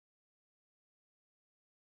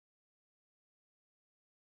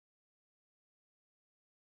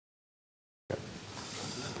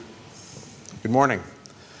Good morning.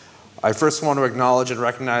 I first want to acknowledge and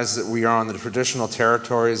recognize that we are on the traditional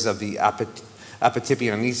territories of the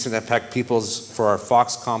Abitibi and Eastern Epic peoples for our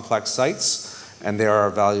Fox Complex sites, and they are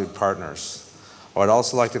our valued partners. I would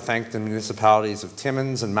also like to thank the municipalities of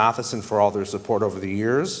Timmins and Matheson for all their support over the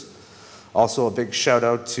years. Also, a big shout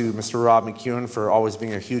out to Mr. Rob McEwen for always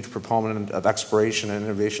being a huge proponent of exploration and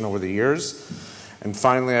innovation over the years. And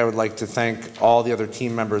finally, I would like to thank all the other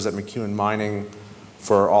team members at McEwen Mining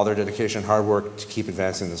for all their dedication and hard work to keep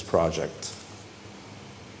advancing this project.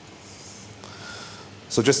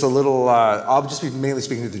 So just a little, I'll just be mainly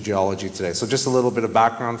speaking to the geology today. So just a little bit of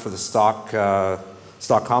background for the stock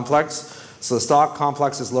complex. So the stock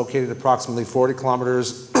complex is located approximately 40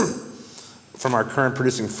 kilometers from our current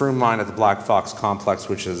producing Froome mine at the Black Fox complex,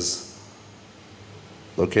 which is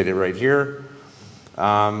located right here.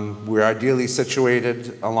 We're ideally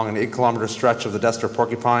situated along an 8-kilometer stretch of the Destor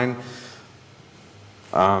Porcupine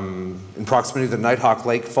in proximity to the Nighthawk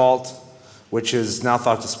Lake Fault, which is now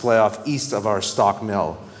thought to splay off east of our stock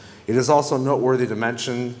mill. It is also noteworthy to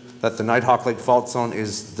mention that the Nighthawk Lake Fault Zone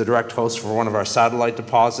is the direct host for one of our satellite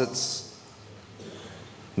deposits,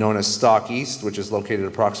 known as Stock East, which is located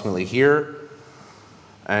approximately here.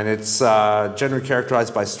 And it's generally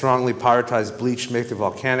characterized by strongly pyritized bleached mafic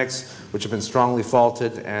volcanics, which have been strongly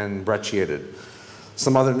faulted and brecciated.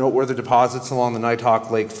 Some other noteworthy deposits along the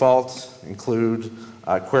Nighthawk Lake Fault include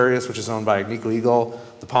Aquarius, which is owned by Agnico Eagle,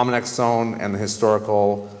 the Pomanex Zone, and the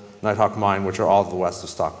historical Nighthawk Mine, which are all to the west of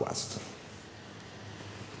Stock West.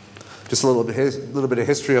 Just a little bit of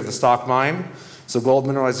history of the Stock Mine. So gold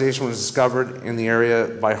mineralization was discovered in the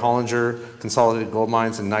area by Hollinger Consolidated Gold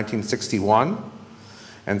Mines in 1961.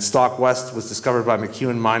 And Stock West was discovered by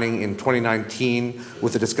McEwen Mining in 2019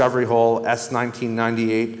 with a discovery hole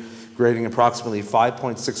S1998 grading approximately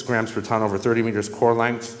 5.6 grams per ton over 30 meters core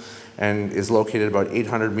length and is located about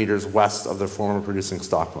 800 meters west of the former producing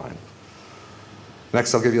stock mine.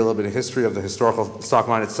 Next, I'll give you a little bit of history of the historical stock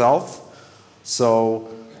mine itself. So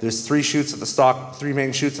there's three main shoots of the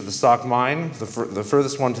stock mine. The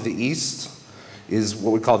furthest one to the east is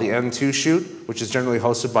what we call the N2 chute, which is generally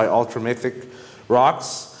hosted by ultramafic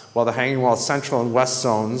rocks, while the hanging wall central and west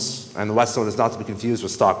zones, and the west zone is not to be confused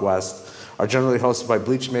with Stock West, are generally hosted by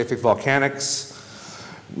bleached mafic volcanics.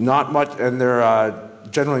 Not much, and they're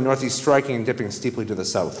generally northeast striking and dipping steeply to the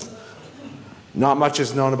south. Not much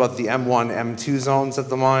is known about the M1, M2 zones at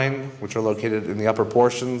the mine, which are located in the upper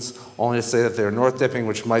portions, only to say that they're north dipping,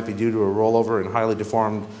 which might be due to a rollover in highly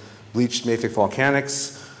deformed bleached mafic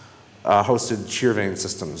volcanics hosted shear vein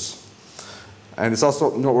systems. And it's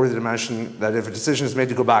also noteworthy to mention that if a decision is made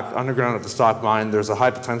to go back underground at the stock mine, there's a high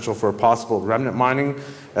potential for a possible remnant mining,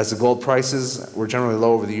 as the gold prices were generally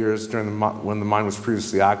low over the years during when the mine was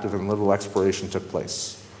previously active and little exploration took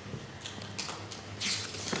place.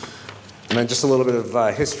 And then just a little bit of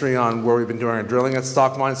history on where we've been doing our drilling at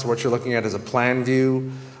stock mine. So what you're looking at is a plan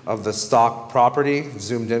view of the stock property,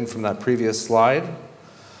 zoomed in from that previous slide.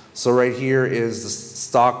 So right here is the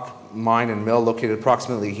stock mine and mill located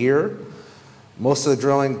approximately here. Most of the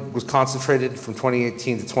drilling was concentrated from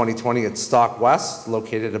 2018 to 2020 at Stock West,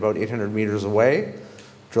 located about 800 meters away,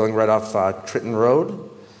 drilling right off Tritton Road.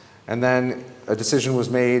 And then a decision was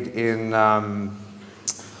made in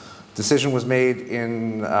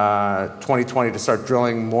 2020 to start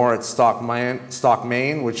drilling more at Stock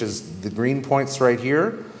Main, which is the green points right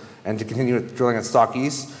here, and to continue drilling at Stock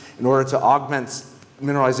East in order to augment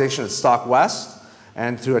mineralization at Stock West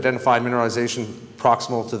and to identify mineralization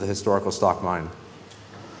proximal to the historical stock mine.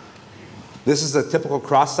 This is a typical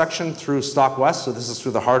cross-section through Stock West, so this is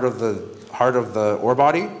through the heart of the ore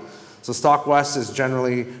body. So Stock West is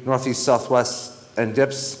generally northeast-southwest and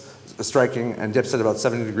dips, striking and dips at about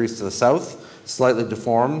 70 degrees to the south, slightly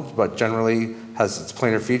deformed, but generally has its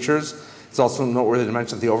planar features. It's also noteworthy to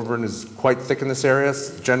mention that the overburden is quite thick in this area,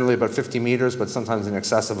 it's generally about 50 meters, but sometimes in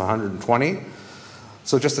excess of 120.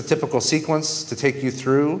 So just a typical sequence to take you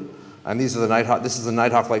through, and this is the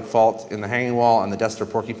Nighthawk Lake Fault in the hanging wall and the Destor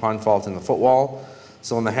Porcupine Fault in the footwall.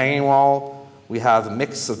 So in the hanging wall, we have a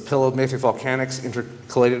mix of pillowed mafic volcanics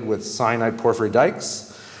intercalated with cyanide porphyry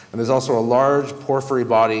dikes, and there's also a large porphyry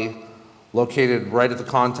body located right at the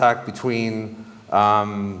contact between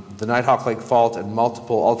the Nighthawk Lake Fault and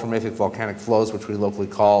multiple ultramafic volcanic flows, which we locally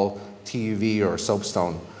call TUV or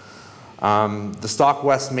soapstone. The Stock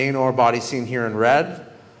West main ore body seen here in red,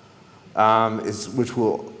 which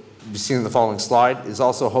will be seen in the following slide, is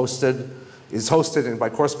hosted by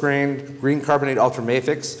coarse-grained green carbonate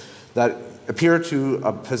ultramafics that appear to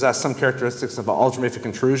possess some characteristics of ultramafic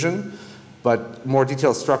intrusion, but more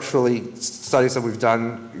detailed structurally studies that we've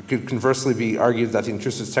done could conversely be argued that the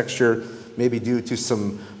intrusive texture maybe due to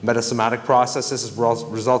some metasomatic processes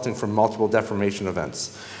resulting from multiple deformation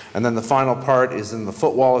events. And then the final part is in the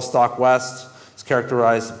footwall of Stock West. It's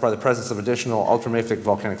characterized by the presence of additional ultramafic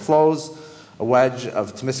volcanic flows, a wedge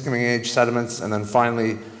of Temiskaming age sediments, and then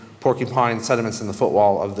finally porcupine sediments in the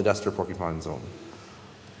footwall of the Dester porcupine zone.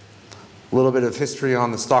 A little bit of history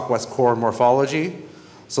on the Stock West core morphology.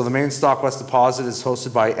 So the main Stock West deposit is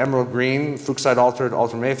hosted by emerald green, fuchsite-altered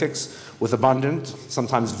ultramafics with abundant,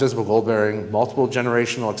 sometimes visible gold-bearing, multiple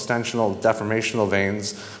generational, extensional, deformational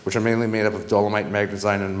veins, which are mainly made up of dolomite,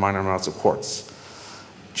 magnetite, and minor amounts of quartz.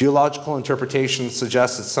 Geological interpretation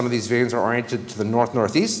suggests that some of these veins are oriented to the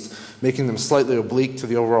north-northeast, making them slightly oblique to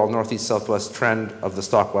the overall northeast-southwest trend of the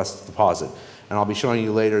Stock West deposit. And I'll be showing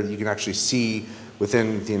you later that you can actually see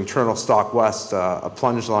within the internal Stock West a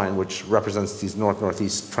plunge line which represents these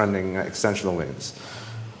north-northeast trending extensional veins.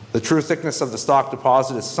 The true thickness of the Stock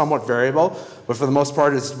deposit is somewhat variable, but for the most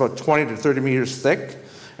part it's about 20 to 30 meters thick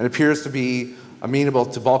and appears to be amenable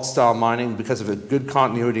to bulk style mining because of a good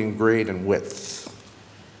continuity in grade and width.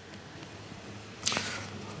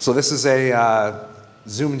 So this is a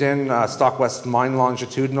zoomed in Stock West mine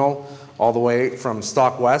longitudinal all the way from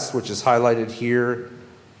Stock West, which is highlighted here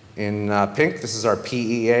in pink. This is our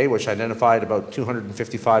PEA, which identified about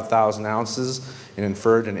 255,000 ounces in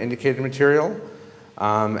inferred and indicated material.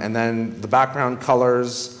 And then the background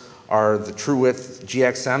colors are the true width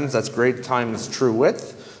GXMs, that's grade times true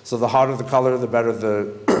width. So the hotter the color, the better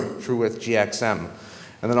the true width GXM.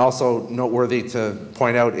 And then also noteworthy to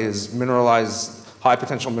point out is mineralized, high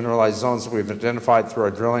potential mineralized zones that we've identified through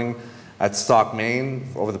our drilling at Stock Main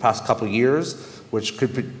over the past couple of years, which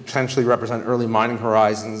could potentially represent early mining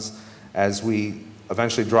horizons as we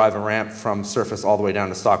eventually drive a ramp from surface all the way down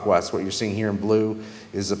to Stock West. What you're seeing here in blue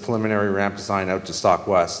is a preliminary ramp design out to Stock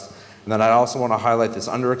West. And then I also want to highlight this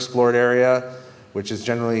underexplored area, which is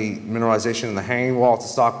generally mineralization in the hanging wall to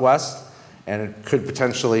Stock West, and it could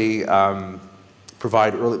potentially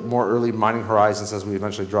provide more early mining horizons as we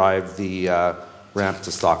eventually drive the ramp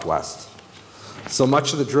to Stock West. So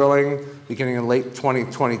much of the drilling beginning in late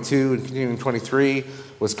 2022 and continuing in 23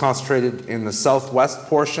 was concentrated in the southwest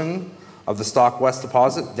portion of the Stock West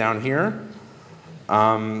deposit down here.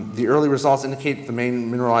 The early results indicate the main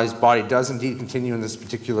mineralized body does indeed continue in this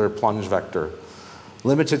particular plunge vector.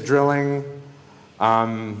 Limited drilling,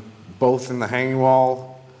 both in the hanging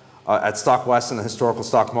wall at Stock West and the historical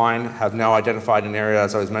Stock Mine, have now identified an area,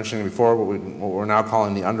 as I was mentioning before, what we're now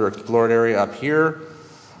calling the underexplored area up here.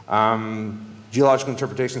 Geological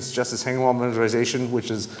interpretation suggests this hanging wall mineralization, which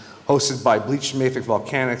is hosted by bleached mafic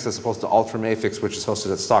volcanics as opposed to ultramafics, which is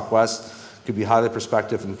hosted at Stock West, could be highly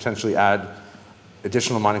prospective and potentially add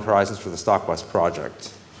additional mining horizons for the Stock West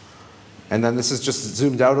project. And then this is just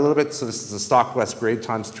zoomed out a little bit. So this is the Stock West grade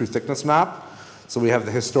times true thickness map. So we have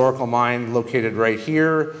the historical mine located right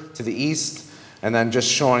here to the east, and then just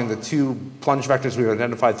showing the two plunge vectors we've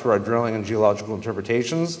identified through our drilling and geological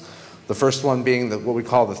interpretations. The first one being what we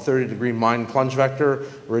call the 30-degree mine plunge vector,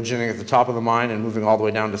 originating at the top of the mine and moving all the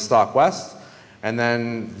way down to Stock West. And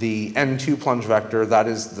then the N2 plunge vector, that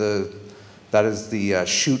is the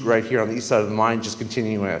chute right here on the east side of the mine, just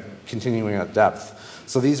continuing at depth.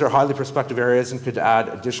 So these are highly prospective areas and could add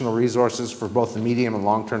additional resources for both the medium and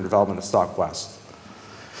long-term development of Stock West.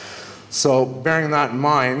 So bearing that in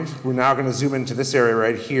mind, we're now going to zoom into this area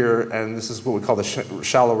right here, and this is what we call the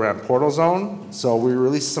shallow ramp portal zone. So we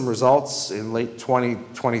released some results in late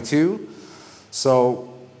 2022.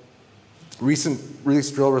 So recent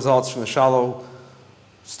released drill results from the shallow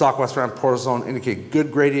Stock West ramp portal zone indicate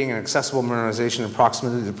good grading and accessible mineralization in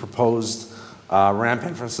proximity to the proposed ramp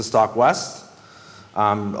entrance to Stock West.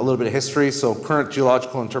 A little bit of history. So current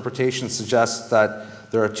geological interpretation suggests that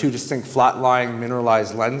there are two distinct flat-lying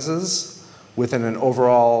mineralized lenses within an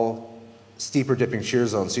overall steeper dipping shear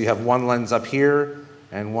zone. So you have one lens up here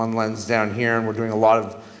and one lens down here, and we're doing a lot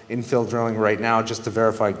of infill drilling right now just to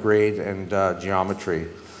verify grade and geometry.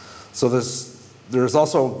 So there's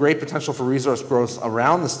also great potential for resource growth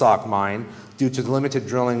around the Stock mine due to the limited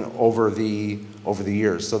drilling over the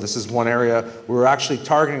years. So this is one area we were actually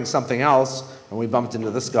targeting something else, and we bumped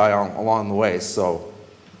into this guy along the way.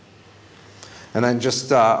 And then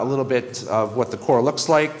just a little bit of what the core looks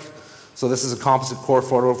like. So this is a composite core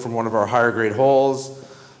photo from one of our higher grade holes.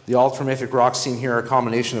 The ultramafic rocks seen here are a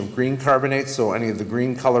combination of green carbonate, so any of the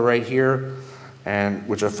green color right here, and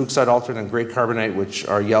which are fuchsite-altered, and gray carbonate, which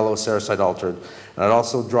are yellow sericite-altered. And I'd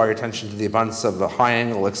also draw your attention to the abundance of the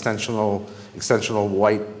high-angle extensional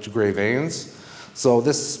white to gray veins. So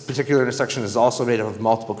this particular intersection is also made up of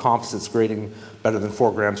multiple composites grading better than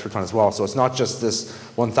 4 grams per ton as well. So it's not just this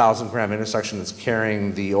 1,000 gram intersection that's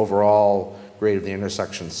carrying the overall grade of the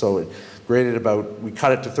intersection. So graded about, we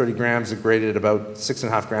cut it to 30 grams, it graded about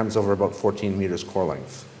 6.5 grams over about 14 meters core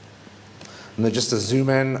length. And then just to zoom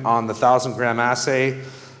in on the 1,000-gram assay,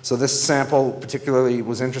 so this sample particularly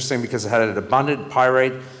was interesting because it had an abundant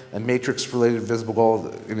pyrite and matrix-related visible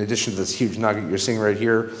gold in addition to this huge nugget you're seeing right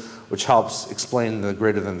here, which helps explain the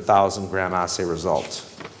greater than 1,000-gram assay result.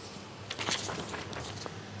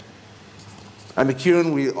 At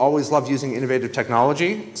McEwen, we always love using innovative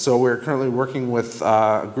technology, so we're currently working with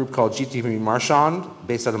a group called GTP Marchand,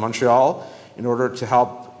 based out of Montreal, in order to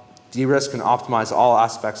help de-risk and optimize all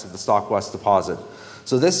aspects of the Stock West deposit.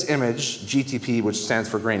 So this image, GTP, which stands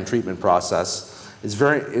for grain treatment process, it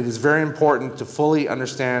is very important to fully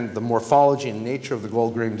understand the morphology and nature of the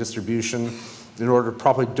gold grain distribution in order to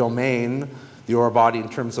properly domain the ore body in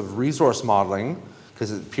terms of resource modeling,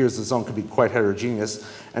 because it appears the zone could be quite heterogeneous,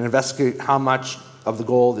 and investigate how much of the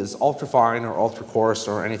gold is ultra-fine or ultra-coarse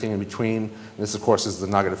or anything in between. And this, of course, is the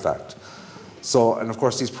nugget effect. So, and of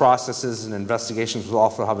course, these processes and investigations will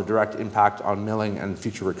also have a direct impact on milling and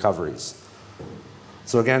future recoveries.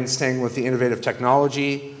 So again, staying with the innovative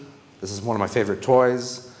technology, this is one of my favorite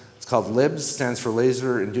toys. It's called LIBS, stands for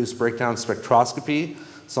Laser Induced Breakdown Spectroscopy.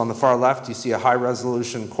 So on the far left, you see a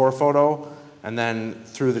high-resolution core photo, and then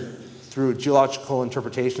through geological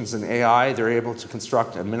interpretations and AI, they're able to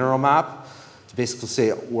construct a mineral map to basically say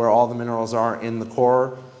where all the minerals are in the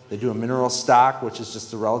core. They do a mineral stack, which is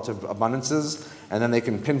just the relative abundances, and then they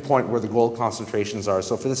can pinpoint where the gold concentrations are.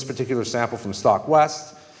 So for this particular sample from Stock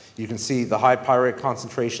West, you can see the high pyrite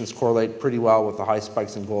concentrations correlate pretty well with the high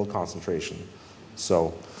spikes in gold concentration.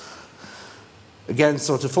 So again,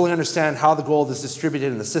 so to fully understand how the gold is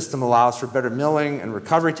distributed in the system allows for better milling and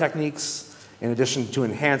recovery techniques, in addition to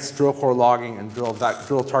enhanced drill core logging and drill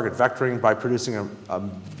target vectoring by producing a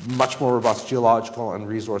much more robust geological and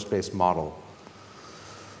resource-based model.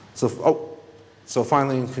 So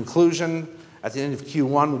finally, in conclusion, at the end of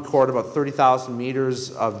Q1, we cored about 30,000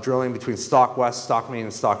 meters of drilling between Stock West, Stock Main,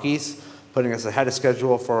 and Stock East, putting us ahead of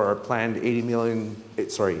schedule for our planned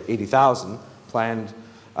 80,000 planned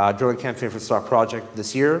drilling campaign for the Stock project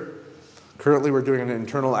this year. Currently, we're doing an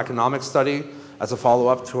internal economic study as a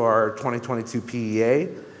follow-up to our 2022 PEA.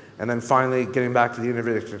 And then finally, getting back to the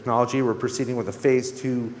innovative technology, we're proceeding with a phase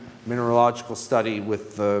 2 mineralogical study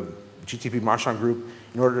with the GTP Marchand Group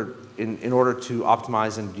in order to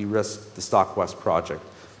optimize and de-risk the Stock West project,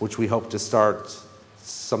 which we hope to start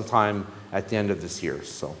sometime at the end of this year.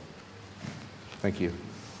 So, thank you.